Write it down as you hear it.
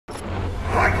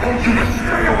told you to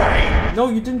stay away! No,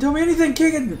 you didn't tell me anything,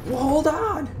 Keegan! Well, hold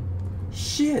on!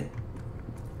 Shit!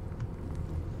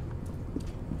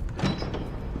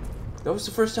 That was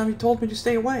the first time you told me to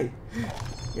stay away.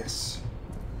 Yes.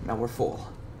 Now we're full.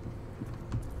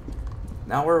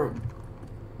 Now we're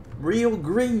real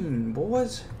green,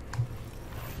 boys.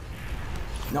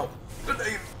 No.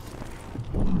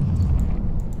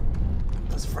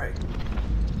 That's right.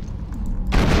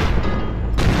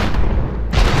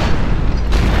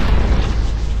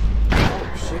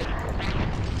 Oh, shit.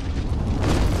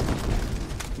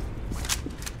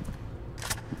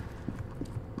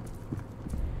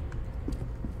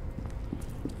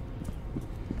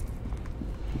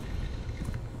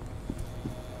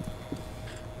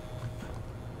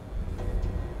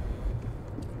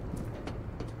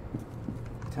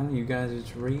 Telling you guys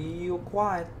it's real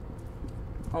quiet.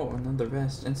 Oh, another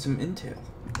vest and some intel.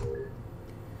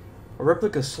 A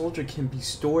replica soldier can be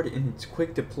stored in its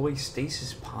quick deploy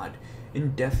stasis pod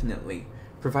indefinitely,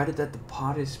 provided that the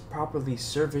pod is properly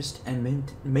serviced and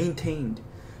maintained.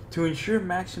 To ensure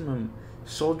maximum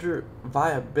soldier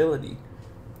viability,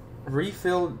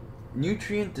 refill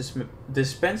nutrient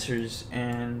dispensers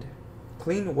and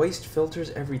clean waste filters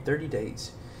every 30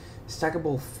 days.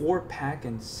 Stackable 4-pack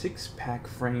and 6-pack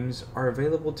frames are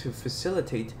available to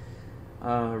facilitate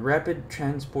rapid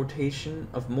transportation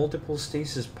of multiple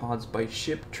stasis pods by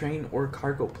ship, train, or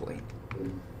cargo plane.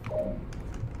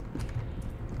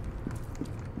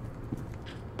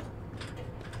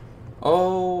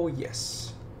 Oh,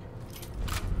 yes.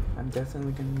 I'm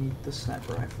definitely gonna need the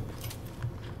sniper rifle.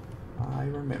 I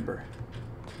remember.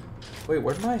 Wait,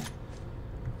 where am I?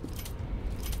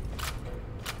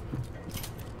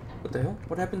 What the hell?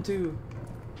 What happened to...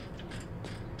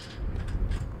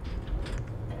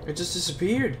 It just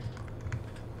disappeared.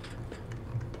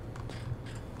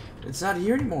 It's not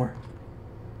here anymore.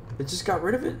 It just got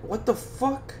rid of it? What the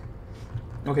fuck?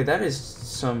 Okay, that is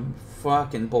some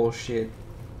fucking bullshit.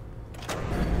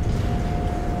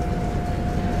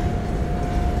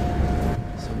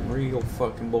 Some real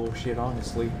fucking bullshit,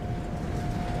 honestly.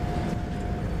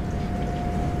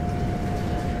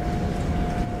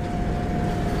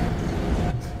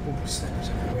 Snipers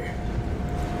everywhere.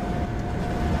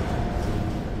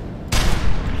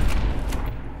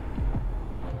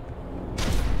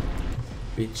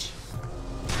 Bitch.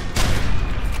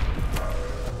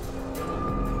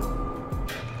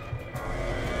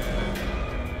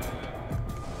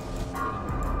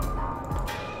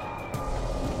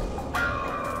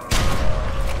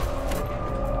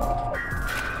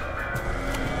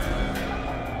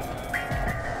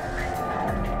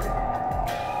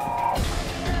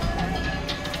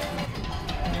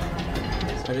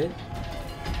 Is that it?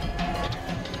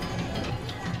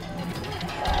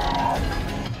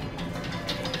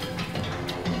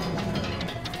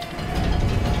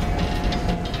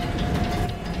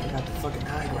 Got the fucking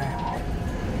high ground.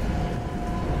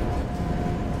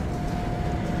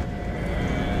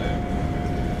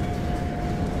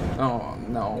 Oh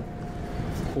no.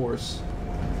 Of course.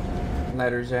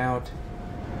 Letters out.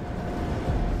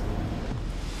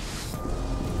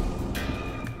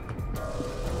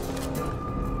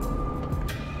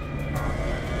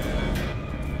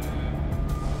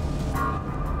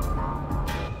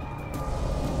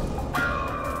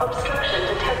 Obstruction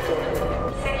detected.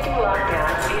 Safety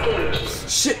lockdown engaged.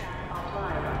 Shit!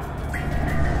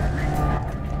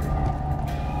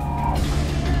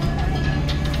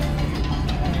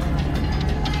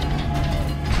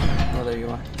 Oh, there you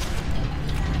are.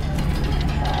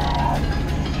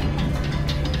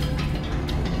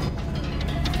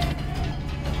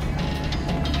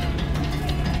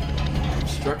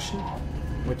 Obstruction?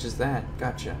 Which is that?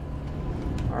 Gotcha.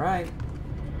 Alright.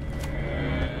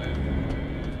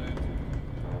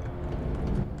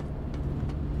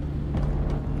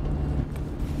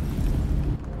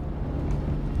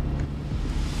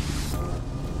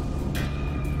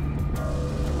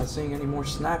 Not seeing any more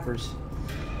snipers.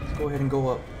 Let's go ahead and go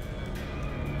up.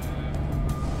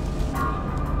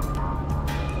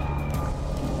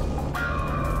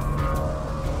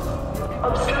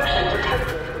 Obstruction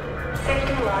detected.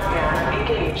 Safety lockdown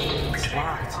engaged. It's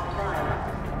locked.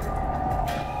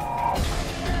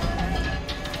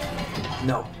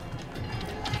 No.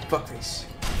 Fuckface.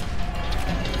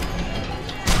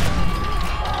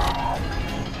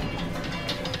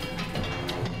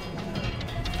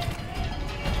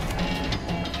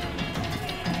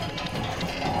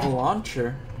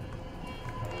 Launcher.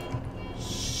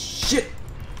 Shit.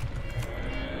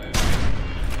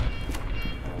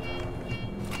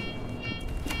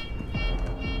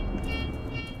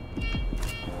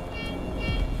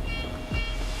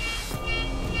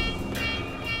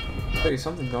 tell you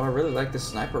something though, I really like this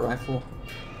sniper rifle.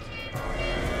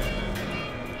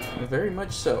 Very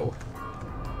much so.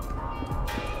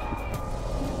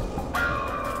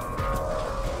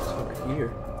 It's over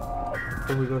here.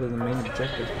 Before we go to the main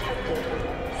objective.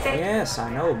 Yes,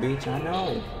 I know, bitch, I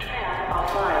know.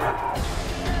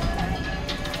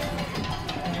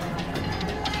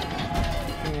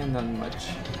 And not much.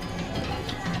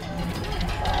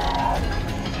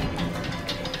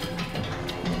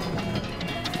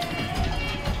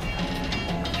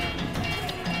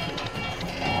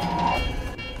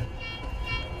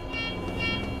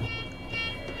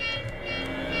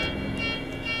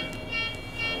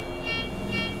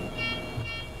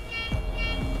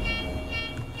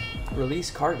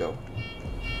 Release cargo.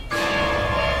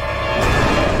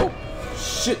 Oh,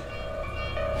 shit.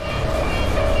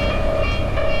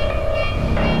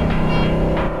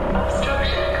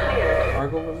 Obstruction cleared.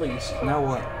 Cargo released. Now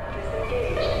what?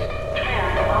 Disengaged.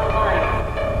 Tram online.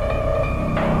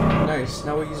 Nice.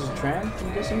 Now we use a tram,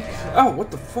 I'm guessing? Oh, what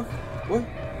the fuck? What?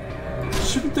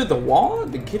 Shooting through the wall? Are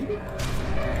they kidding me?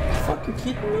 Fucking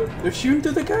kidding me? They're shooting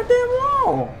through the goddamn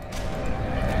wall!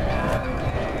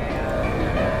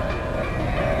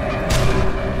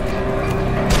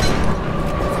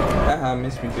 Haha,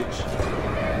 miss me, bitch.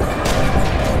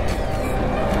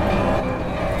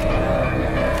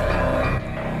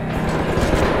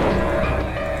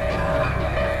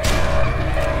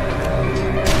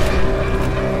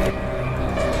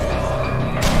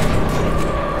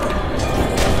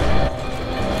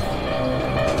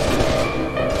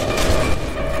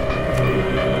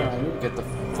 Get the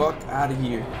fuck out of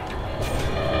here.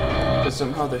 Because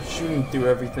somehow they're shooting through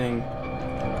everything.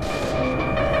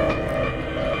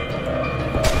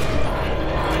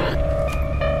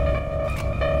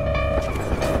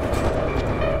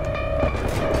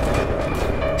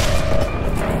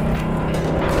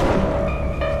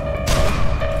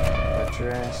 Got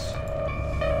your ass.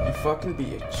 You fucking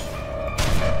bitch.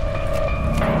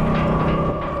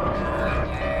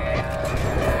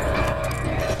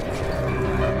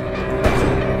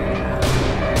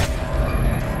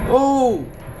 Oh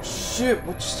shit,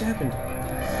 what just happened?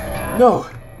 No!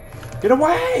 Get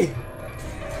away!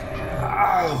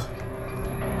 Ow!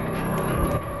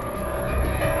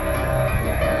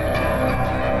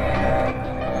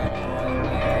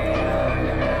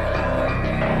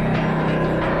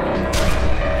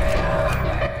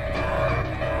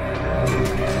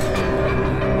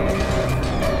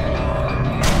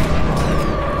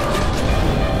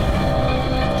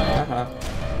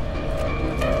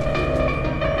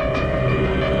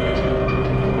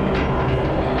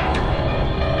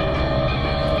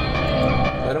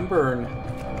 Let him burn.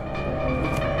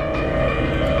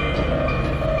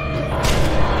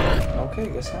 Okay,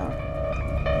 guess not.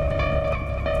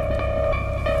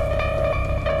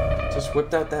 Just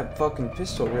whipped out that fucking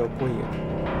pistol real quick.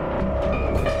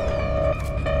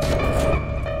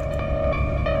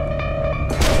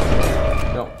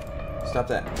 No, stop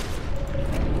that.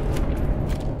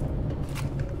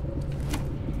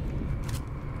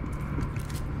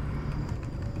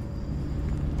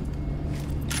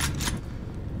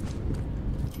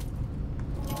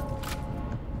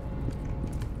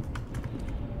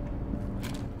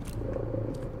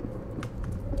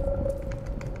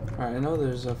 Alright, I know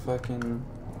there's a fucking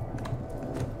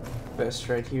vest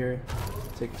right here.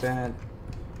 Take that.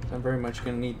 I'm very much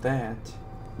gonna need that.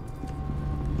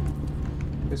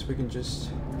 Guess we can just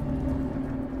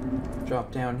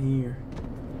drop down here.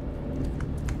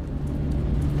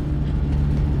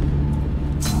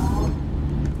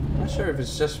 Not sure if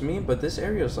it's just me, but this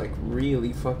area is like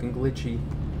really fucking glitchy.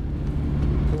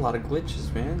 A lot of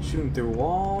glitches, man. Shooting through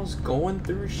walls, going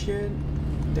through shit.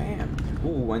 Damn.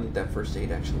 Ooh, I need that first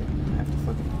aid actually. I have to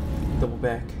fucking double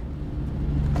back.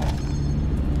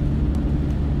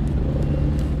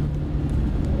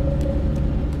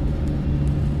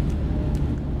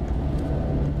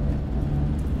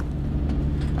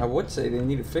 I would say they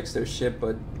need to fix their shit,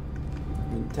 but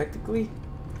I mean, technically,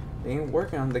 they ain't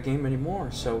working on the game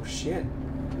anymore, so shit.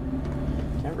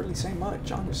 Can't really say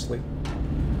much, honestly.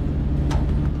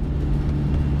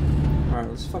 Alright,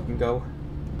 let's fucking go.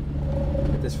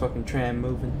 Get this fucking tram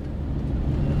moving.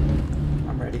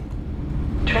 I'm ready.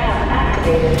 Tram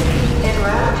activated. En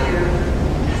route to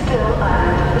Still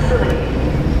Island facility.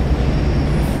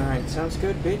 Alright, sounds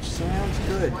good, bitch. Sounds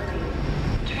good.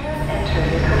 Tram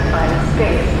entering confined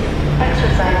space.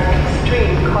 Exercising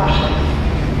extreme caution.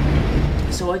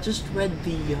 So I just read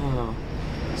the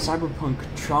Cyberpunk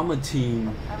Trauma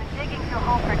Team I was digging through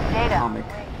Holford's data comic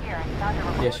right here and found a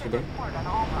recorded yesterday. report on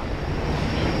Alma.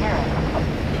 You should hear it.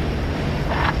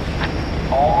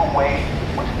 Alma Way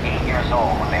was 8 years years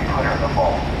old when they put her in the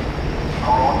vault.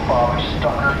 Her own father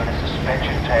stuck her in a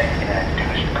suspension tank in an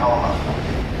induced coma,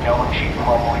 knowing she'd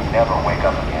probably never wake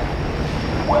up again.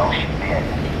 Well, she did.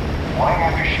 Right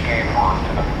after she gave birth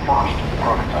to the first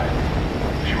prototype,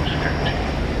 she was 15.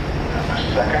 And the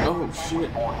second was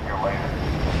born a year later.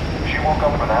 She woke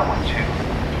up for that one too.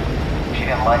 She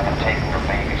didn't like them taking her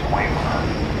babies away from her.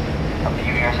 A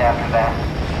few years after that,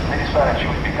 they decided she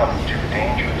was becoming too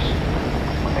dangerous.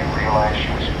 When they realized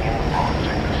she was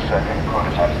influencing the second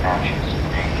prototype's actions,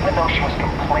 even though she was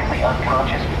completely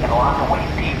unconscious and locked away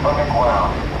deep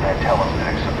underground in that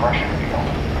telesthetic suppression field.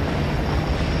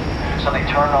 So they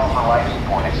turned off her life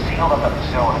support and sealed up the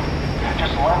facility.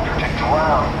 Just left her to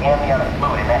drown in amniotic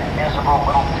fluid in that miserable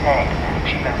little tank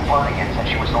she'd been floating in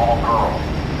since she was a little girl.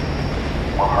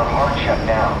 Well, her heart shut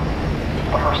down,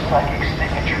 but her psychic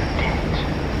signature didn't.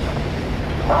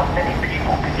 Not many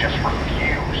people can just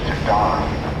refuse to die.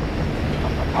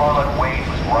 Harlan Wade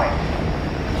was right.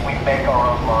 We make our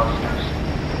own monsters,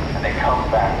 and they come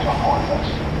back to haunt us.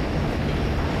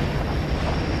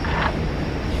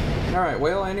 Alright,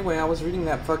 well, anyway, I was reading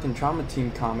that fucking Trauma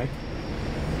Team comic,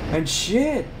 and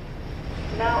shit!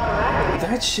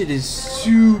 That shit is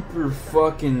super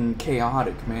fucking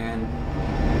chaotic, man.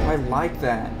 I like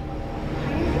that.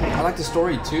 I like the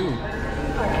story, too.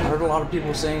 I heard a lot of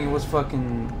people saying it was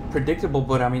fucking predictable,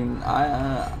 but I mean,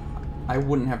 I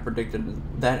wouldn't have predicted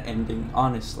that ending,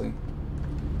 honestly.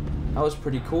 That was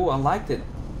pretty cool. I liked it.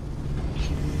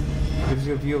 Gives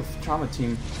you a view of Trauma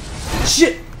Team.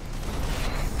 Shit!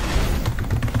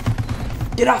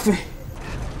 Get off me!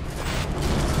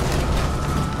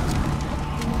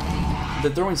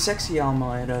 They're throwing sexy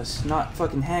Alma at us, not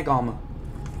fucking hag Alma.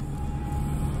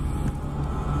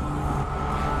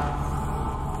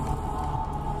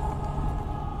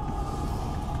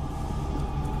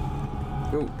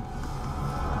 Ooh.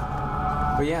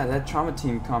 But yeah, that Trauma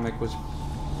Team comic was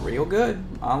real good.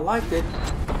 I liked it.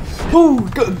 Ooh,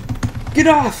 get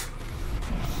off!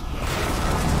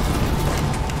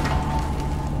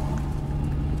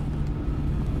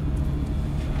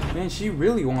 Man, she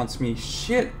really wants me.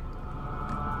 Shit.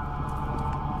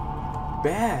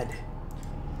 Bad.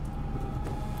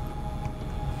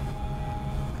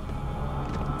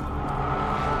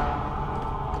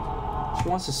 She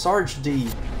wants a Sarge D.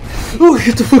 Oh,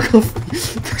 get the fuck off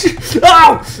me.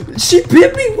 Ow! She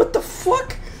bit me? What the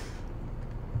fuck?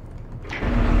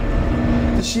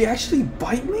 Did she actually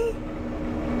bite me?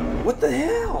 What the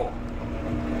hell?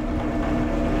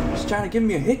 She's trying to give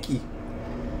me a hickey.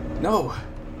 No.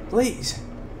 Please.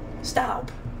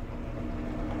 Stop.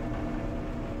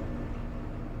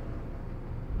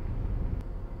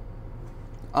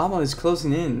 Alma is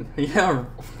closing in. Yeah,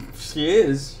 she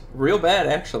is. Real bad,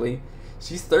 actually.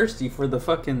 She's thirsty for the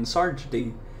fucking Sarge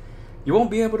D. You won't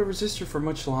be able to resist her for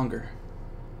much longer.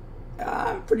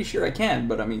 I'm pretty sure I can,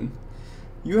 but I mean...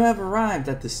 You have arrived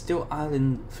at the Still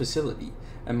Island facility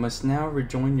and must now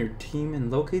rejoin your team and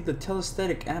locate the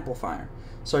telesthetic amplifier.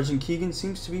 Sergeant Keegan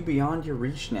seems to be beyond your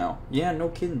reach now. Yeah, no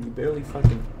kidding. You barely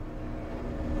fucking...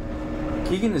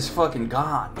 Keegan is fucking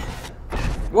gone.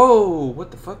 Whoa,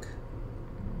 what the fuck?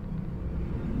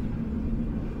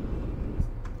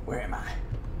 Where am I?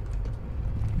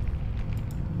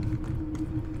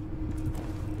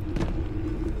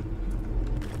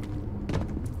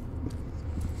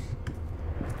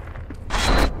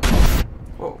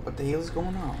 Whoa, what the hell is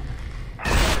going on?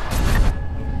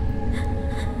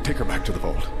 Take her back to the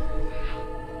vault.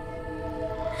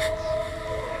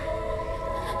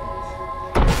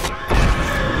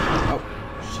 Oh,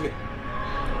 shit.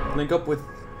 Link up with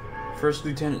First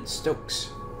Lieutenant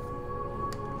Stokes.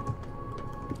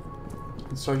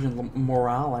 And Sergeant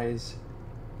Morales.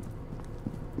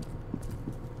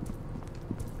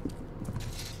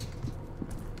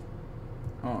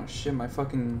 Oh shit, my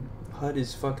fucking HUD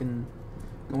is fucking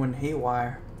going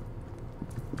haywire.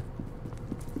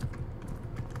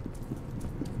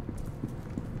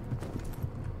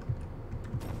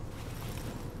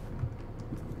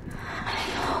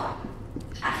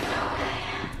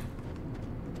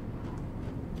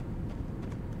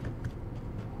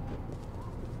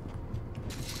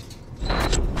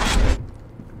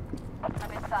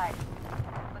 I'm inside.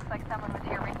 Looks like someone was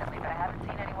here recently, but I haven't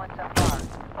seen anyone so far.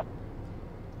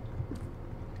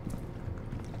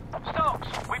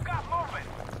 Stokes, we've got movement.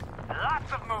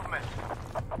 Lots of movement.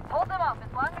 Hold them off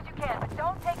as long as you can, but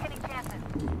don't take any chances.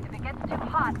 If it gets too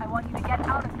hot, I want you to get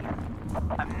out of here.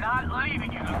 I'm not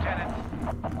leaving you, Lieutenant.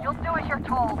 You'll do as you're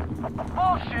told.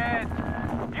 Bullshit.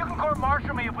 You can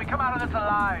court-martial me if we come out of this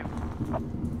alive.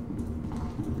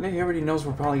 He already knows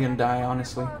we're probably gonna die,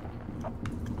 honestly.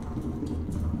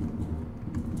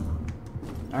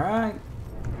 Alright.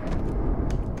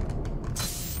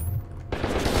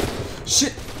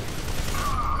 Shit!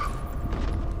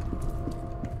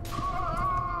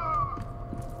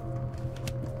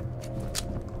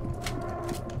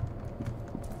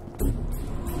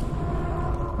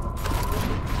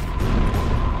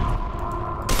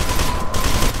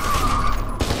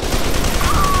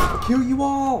 I'll kill you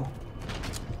all!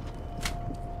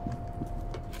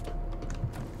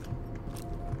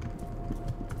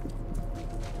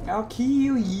 I'll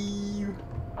kill you.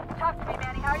 Talk to me,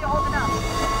 Manny. How are you holding up?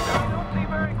 You don't seem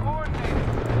very coordinated.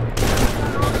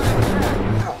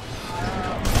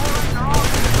 Ow.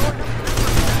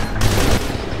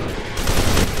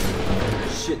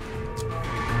 Shit.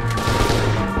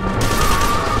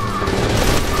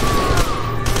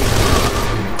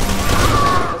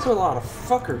 That's a lot of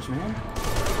fuckers, man.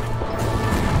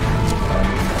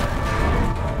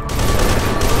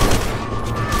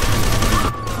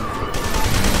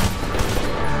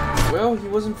 Well, he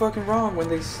wasn't fucking wrong when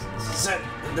they said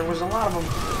there was a lot of them.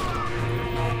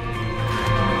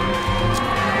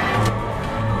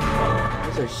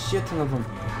 There's a shit ton of them.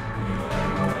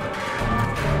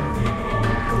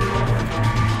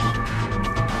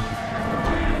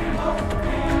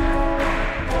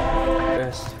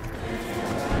 Best.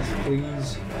 Yes,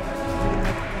 please.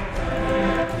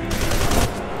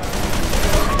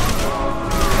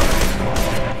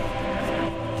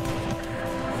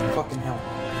 Fucking hell.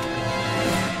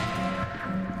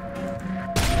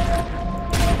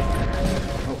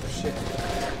 Shit.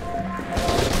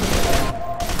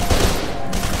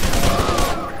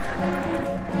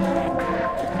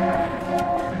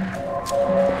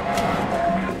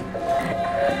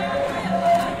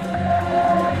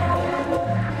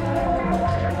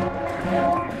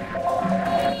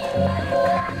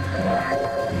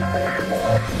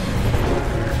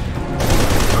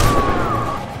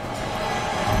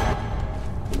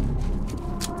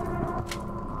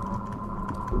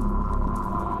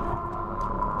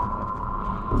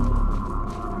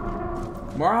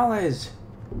 Morales!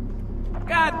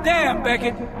 God damn,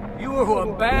 Beckett! You were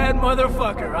one bad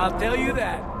motherfucker, I'll tell you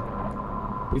that.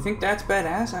 You think that's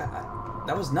badass?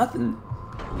 That was nothing.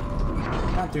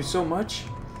 Gone through so much.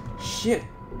 Shit.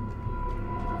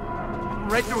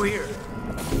 Right through here.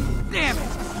 Damn it!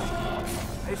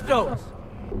 Hey, Stokes.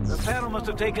 The panel must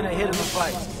have taken a hit in the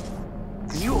fight.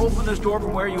 Can you open this door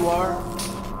from where you are?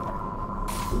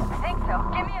 I think so.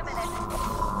 Give me a minute.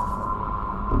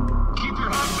 Keep your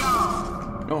head down.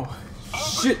 Oh,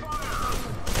 shit.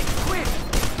 Quick!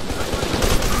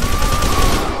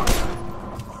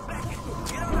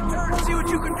 Get on the turret and see what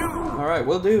you can do! Alright,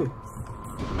 will do.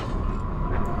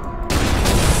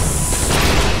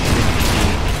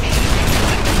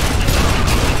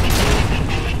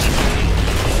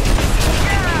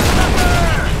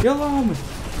 Kill him!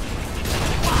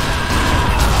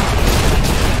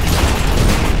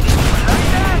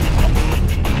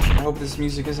 I hope this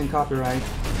music isn't copyright.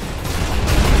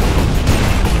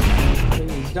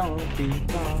 Please don't be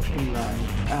copyright.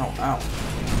 Ow, ow.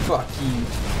 Fuck you.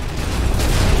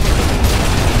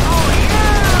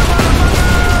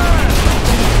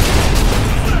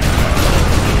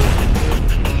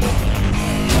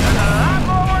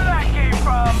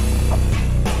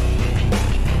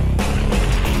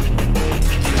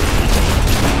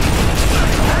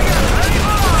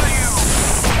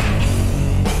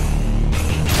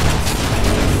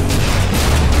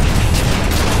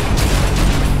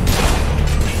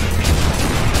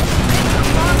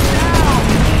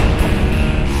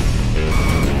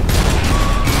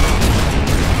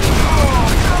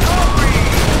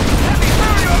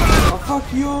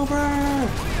 You over! I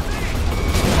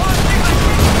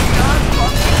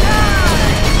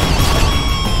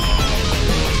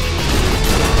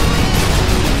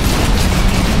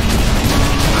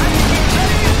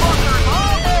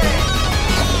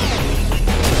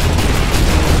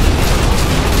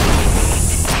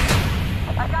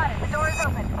got it. The door is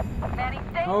open. Manny,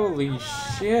 stay. Holy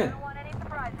shit! I don't want any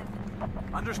surprises.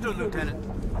 Understood, Lieutenant.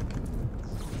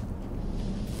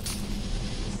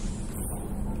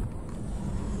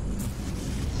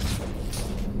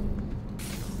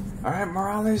 Alright,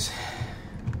 Morales.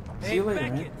 See you later,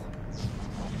 Beckett.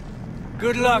 man.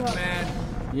 Good luck, man.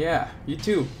 Yeah, you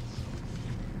too.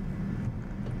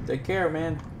 Take care,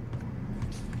 man.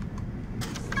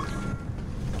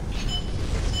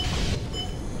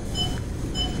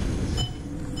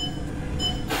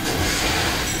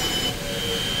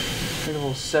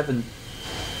 Level 7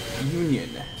 Union.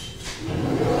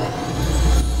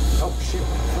 Oh shit.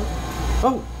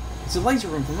 Oh! It's a laser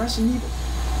room from Resident Evil.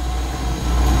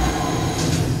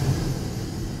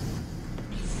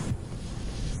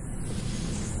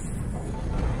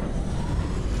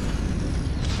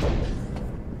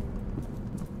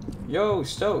 Yo,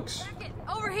 Stokes.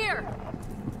 Over here!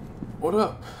 What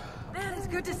up? Man, it's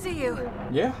good to see you.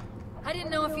 Yeah? I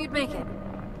didn't know if you'd make it.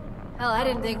 Hell, I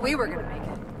didn't think we were gonna make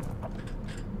it.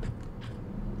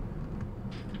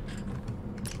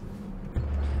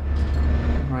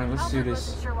 Alright, let's do Alfred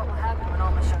this. wasn't sure what will happen when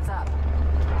Alma shows up.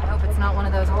 I hope it's not one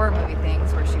of those horror movie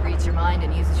things where she reads your mind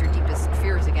and uses your deepest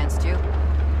fears against you.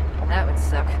 That would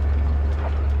suck.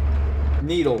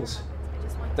 Needles.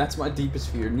 That's my deepest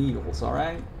fear, needles,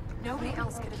 alright? Nobody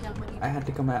else could have done what you I had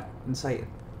to come out and say it.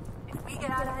 If we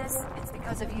get out of this, it's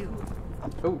because of you.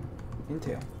 Oh,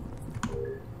 intel.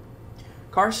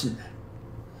 Carson,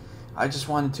 I just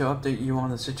wanted to update you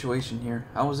on the situation here.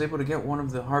 I was able to get one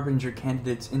of the Harbinger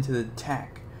candidates into the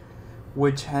TAC,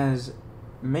 which has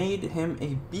made him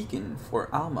a beacon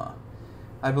for Alma.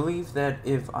 I believe that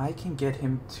if I can get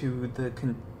him to the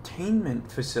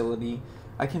containment facility,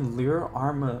 I can lure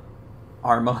Arma,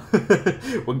 well,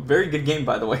 very good game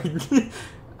by the way,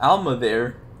 Alma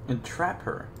there, and trap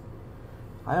her.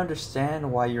 I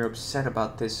understand why you're upset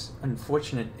about this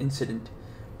unfortunate incident,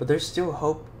 but there's still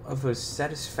hope of a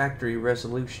satisfactory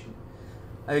resolution.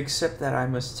 I accept that I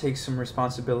must take some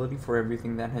responsibility for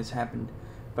everything that has happened,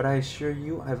 but I assure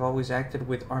you I've always acted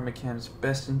with Armacam's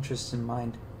best interests in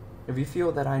mind. If you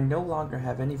feel that I no longer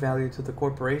have any value to the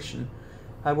corporation,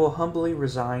 I will humbly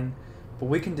resign, but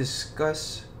we can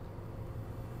discuss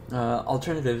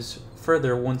alternatives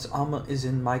further once Alma is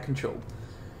in my control.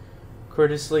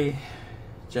 Courteously,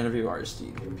 Genevieve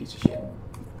Aristide, piece of shit.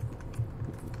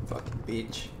 Fucking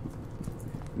bitch.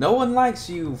 No one likes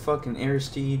you, fucking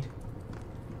Aristide.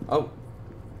 Oh,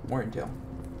 more intel.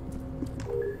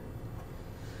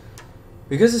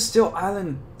 Because the Still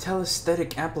Island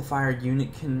telesthetic amplifier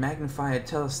unit can magnify a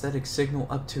telesthetic signal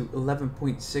up to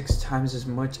 11.6 times as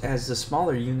much as the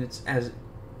smaller units as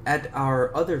at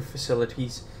our other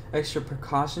facilities, extra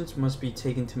precautions must be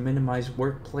taken to minimize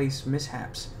workplace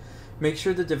mishaps. Make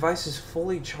sure the device is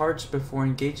fully charged before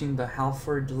engaging the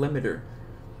Halford limiter,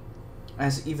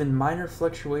 as even minor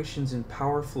fluctuations in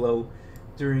power flow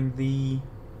during the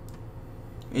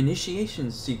initiation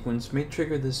sequence may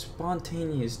trigger the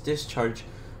spontaneous discharge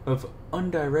of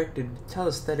undirected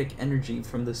telesthetic energy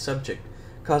from the subject,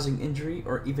 causing injury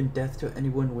or even death to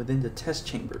anyone within the test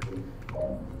chamber.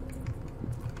 Well,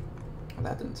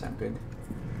 that didn't sound good.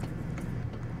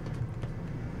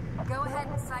 Go ahead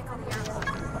and cycle the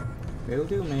airlock. Will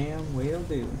do, ma'am. Will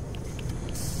do.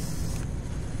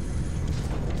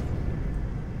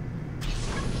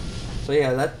 So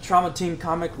yeah, that Trauma Team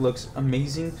comic looks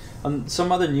amazing.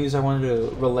 Some other news I wanted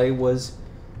to relay was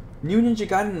new Ninja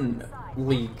Gaiden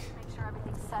leak. Make sure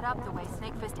everything's set up the way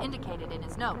Snakefist indicated in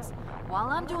his notes. While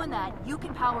I'm doing that, you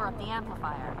can power up the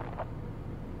amplifier.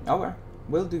 Okay,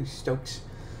 will do, Stokes.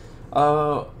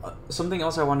 Something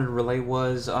else I wanted to relay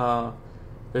was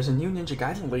there's a new Ninja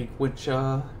Gaiden leak, which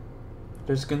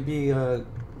there's gonna be a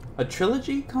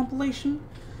trilogy compilation,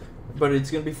 but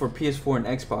it's gonna be for PS4 and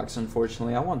Xbox.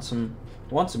 Unfortunately, I want some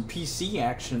PC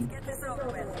action. Get this over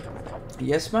with.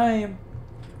 Yes, ma'am.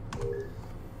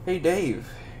 Hey, Dave.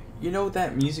 You know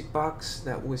that music box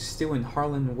that was still in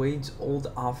Harlan Wade's old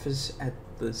office at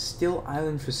the Still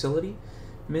Island facility?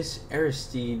 Miss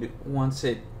Aristide wants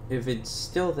it if it's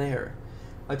still there.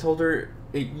 I told her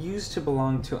it used to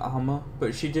belong to Alma,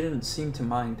 but she didn't seem to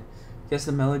mind. Guess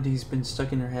the melody's been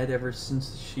stuck in her head ever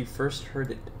since she first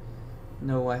heard it.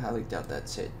 No, I highly doubt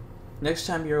that's it. Next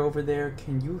time you're over there,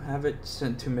 can you have it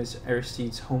sent to Miss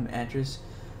Aristide's home address?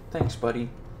 Thanks, buddy.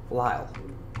 Lyle.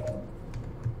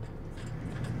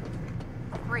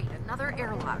 Great, another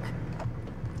airlock.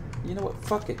 You know what?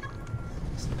 Fuck it.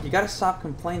 You gotta stop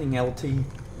complaining, LT.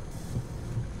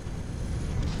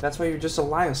 That's why you're just a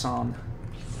liaison.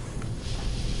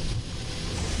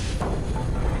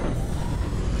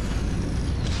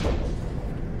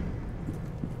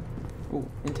 Ooh,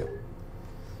 intel.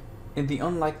 In the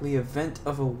unlikely event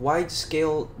of a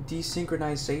wide-scale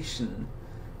desynchronization,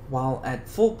 while at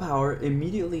full power,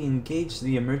 immediately engage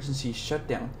the emergency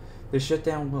shutdown. The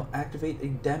shutdown will activate a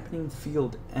dampening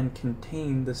field and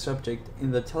contain the subject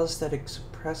in the telesthetic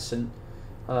suppressant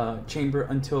chamber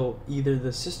until either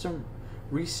the system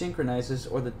resynchronizes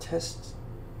or the test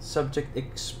subject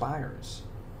expires.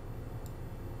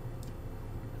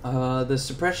 The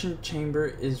suppression chamber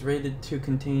is rated to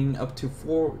contain up to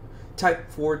 4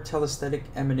 Type 4 telesthetic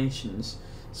emanations,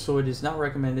 so it is not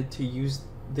recommended to use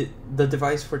the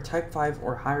device for Type 5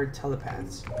 or higher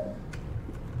telepaths.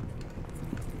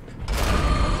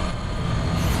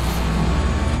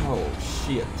 Oh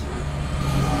shit.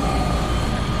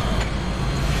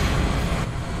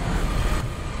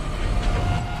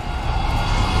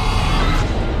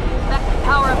 Back to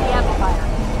power up the amplifier.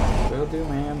 Will do,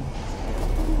 ma'am.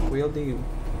 real deal.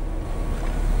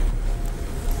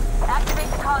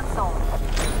 Activate the console.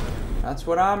 That's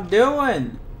what I'm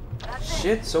doing. That's it.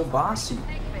 Shit, so bossy.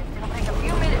 It'll take a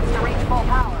few minutes to reach full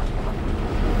power.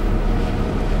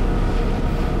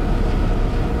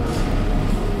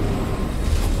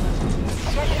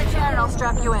 Get to the chair and I'll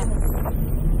strap you in.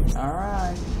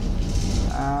 Alright.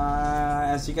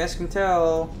 As you guys can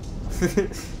tell,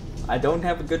 I don't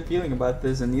have a good feeling about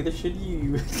this, and neither should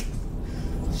you.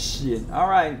 Shit.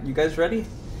 Alright, you guys ready?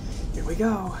 Here we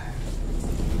go.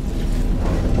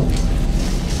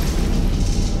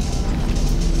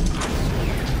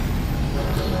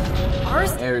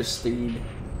 Aristide.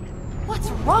 What's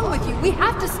wrong with you? We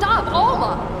have to stop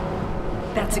Alma!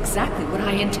 That's exactly what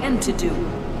I intend to do.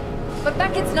 But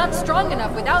Beckett's not strong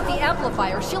enough. Without the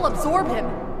amplifier, she'll absorb him.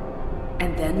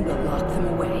 And then we'll lock them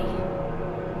away.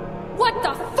 What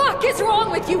the fuck is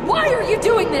wrong with you? Why are you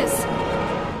doing this?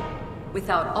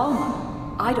 Without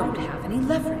Alma, I don't have any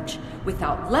leverage.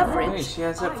 Without leverage, Hey, she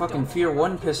has that I fucking don't- F.E.A.R.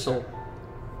 1 pistol.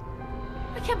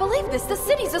 I can't believe this. The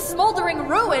city's a smoldering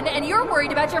ruin, and you're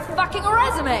worried about your fucking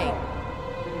resume.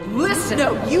 Listen!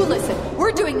 No, you listen.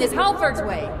 We're doing this Halford's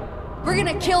way. We're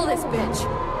gonna kill this bitch.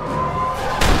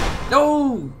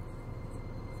 No!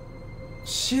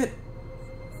 Shit.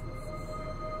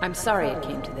 I'm sorry it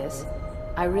came to this.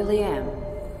 I really am.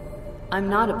 I'm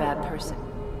not a bad person.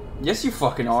 Yes, you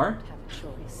fucking are. Have a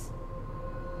choice.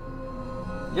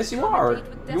 Yes, you are.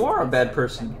 You are a bad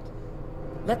person.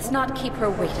 Let's not keep her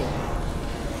waiting.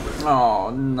 Oh,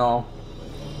 no.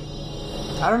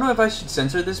 I don't know if I should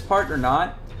censor this part or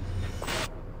not.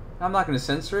 I'm not going to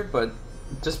censor it, but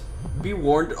just be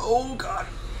warned. Oh, God.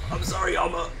 I'm sorry,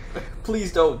 Alma.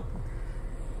 Please don't.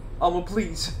 Alma,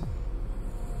 please.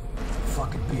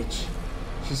 Fucking bitch.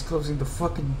 She's closing the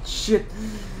fucking shit.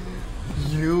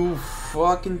 You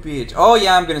fucking bitch. Oh,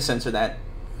 yeah, I'm going to censor that.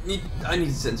 I need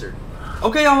to censor it.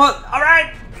 Okay, Alma. All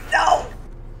right. No.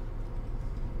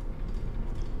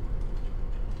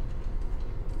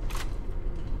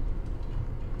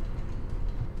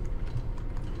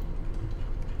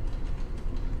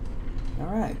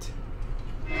 Alright.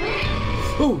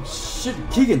 Oh, shit,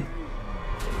 Keegan!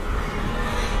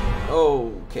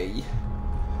 Okay.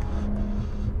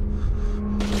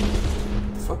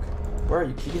 Fuck. Where are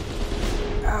you, Keegan?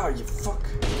 Ow, you fuck.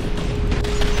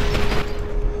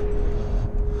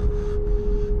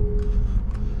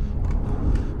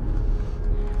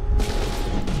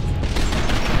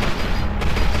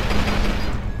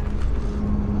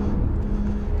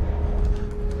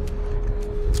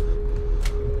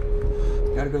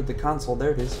 Gotta go to the console.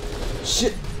 There it is.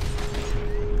 Shit!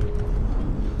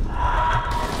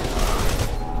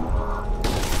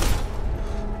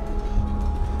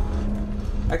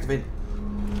 Activate.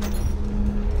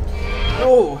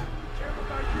 Oh!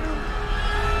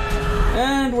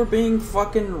 And we're being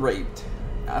fucking raped.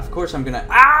 Of course I'm gonna.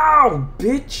 Ow!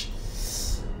 Bitch!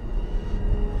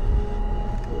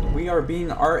 We are being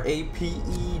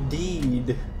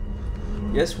RAPED'd.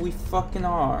 Yes, we fucking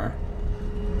are.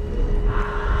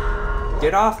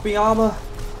 Get off me, Alma!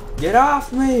 Get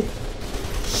off me!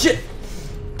 Shit!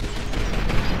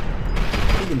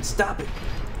 Keegan, stop it!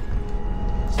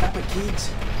 Stop it,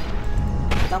 Keegs!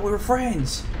 I thought we were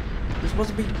friends! We're supposed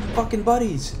to be fucking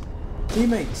buddies!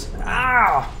 Teammates!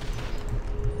 Ah!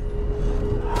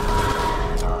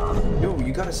 Yo,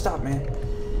 you gotta stop, man.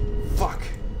 Fuck.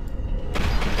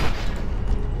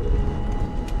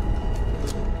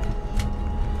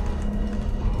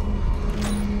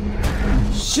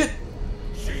 Shit!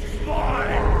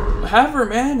 Have her,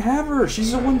 man, have her.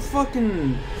 She's the one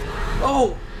fucking.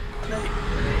 Oh,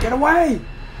 get away!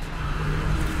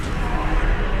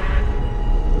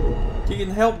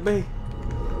 Keegan, help me!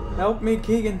 Help me,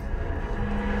 Keegan!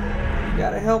 You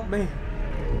gotta help me!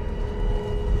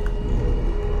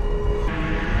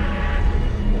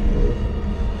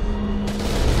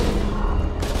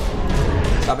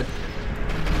 Stop it!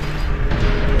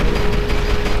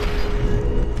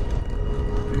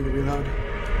 Need to reload.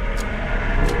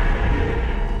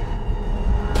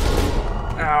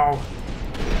 Ow.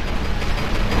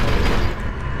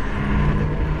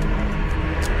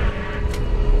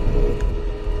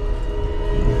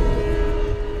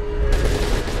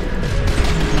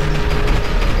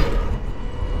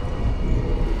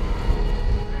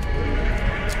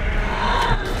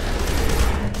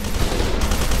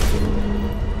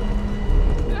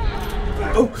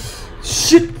 Oh,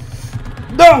 shit!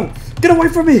 No! Get away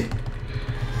from me!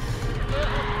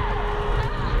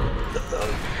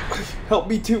 Help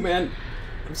me too, man.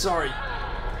 I'm sorry.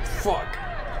 Fuck.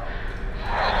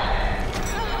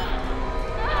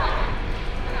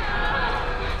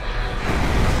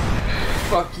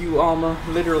 Fuck you, Alma.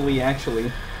 Literally,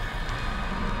 actually.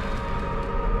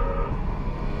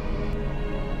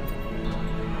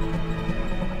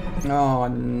 Oh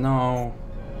no.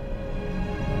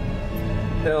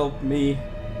 Help me.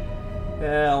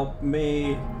 Help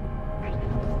me.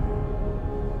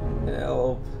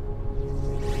 Help.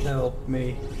 Help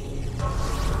me.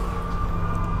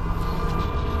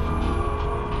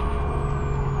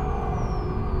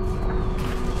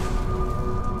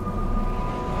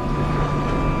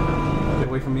 Get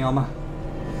away from me, Alma.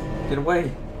 Get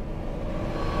away.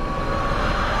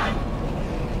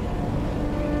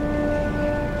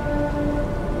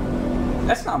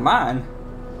 That's not mine.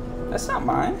 That's not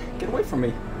mine. Get away from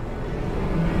me.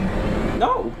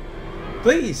 No.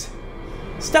 Please.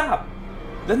 Stop.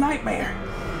 The nightmare.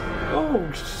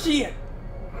 Oh, shit.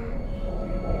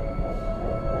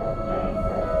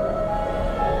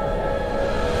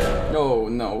 Oh,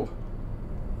 no.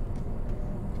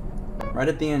 Right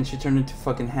at the end, she turned into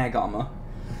fucking Hag Alma.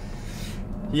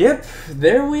 Yep,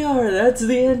 there we are. That's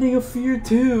the ending of F.E.A.R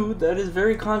 2. That is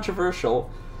very controversial.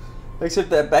 Except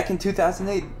that back in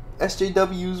 2008,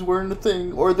 SJWs weren't a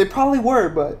thing. Or they probably were,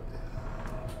 but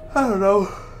I don't know.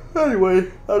 Anyway,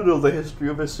 I don't know the history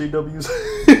of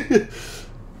SJWs.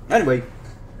 Anyway,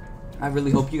 I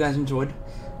really hope you guys enjoyed.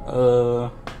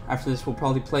 After this, we'll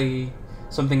probably play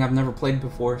something I've never played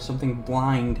before. Something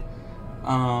blind.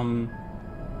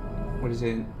 What is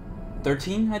it?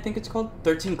 13, I think it's called?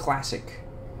 13 Classic.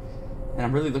 And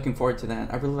I'm really looking forward to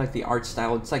that. I really like the art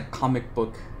style. It's like comic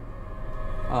book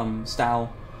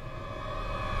style.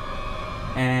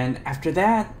 And after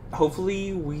that,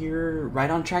 hopefully we're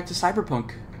right on track to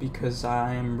Cyberpunk, because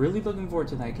I'm really looking forward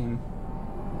to that game.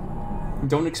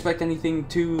 Don't expect anything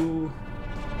too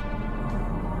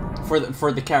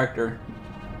for the character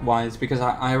wise, because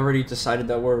I already decided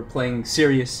that we're playing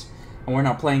serious and we're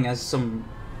not playing as some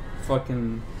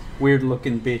fucking weird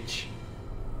looking bitch.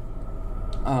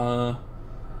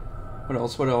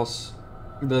 What else?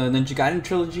 The Ninja Gaiden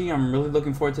trilogy, I'm really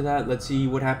looking forward to that. Let's see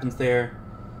what happens there.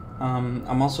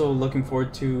 I'm also looking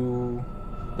forward to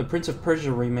the Prince of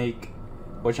Persia remake,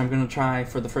 which I'm gonna try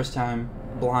for the first time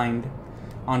blind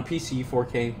on PC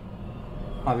 4K.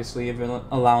 Obviously, if it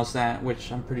allows that,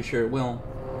 which I'm pretty sure it will.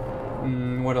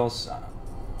 What else?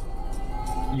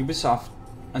 Ubisoft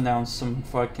announced some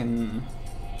fucking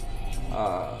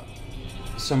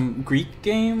some Greek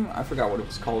game. I forgot what it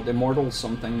was called. Immortal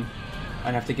something.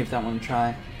 I'd have to give that one a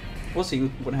try. We'll see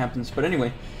what happens. But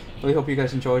anyway, really hope you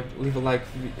guys enjoyed. Leave a like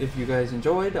if you guys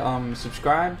enjoyed.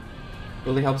 Subscribe.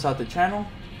 Really helps out the channel.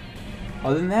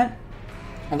 Other than that,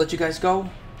 I'll let you guys go.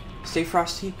 Stay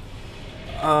frosty.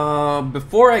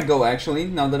 Before I go, actually,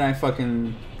 now that I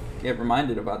fucking get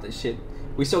reminded about this shit,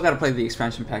 we still gotta play the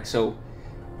expansion pack. So,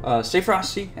 stay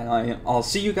frosty, and I'll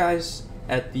see you guys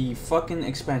at the fucking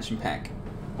expansion pack,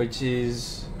 which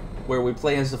is where we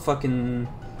play as the fucking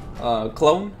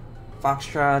clone,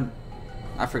 Foxtrot.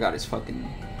 I forgot his fucking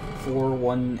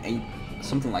 418,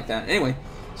 something like that. Anyway,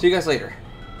 see you guys later.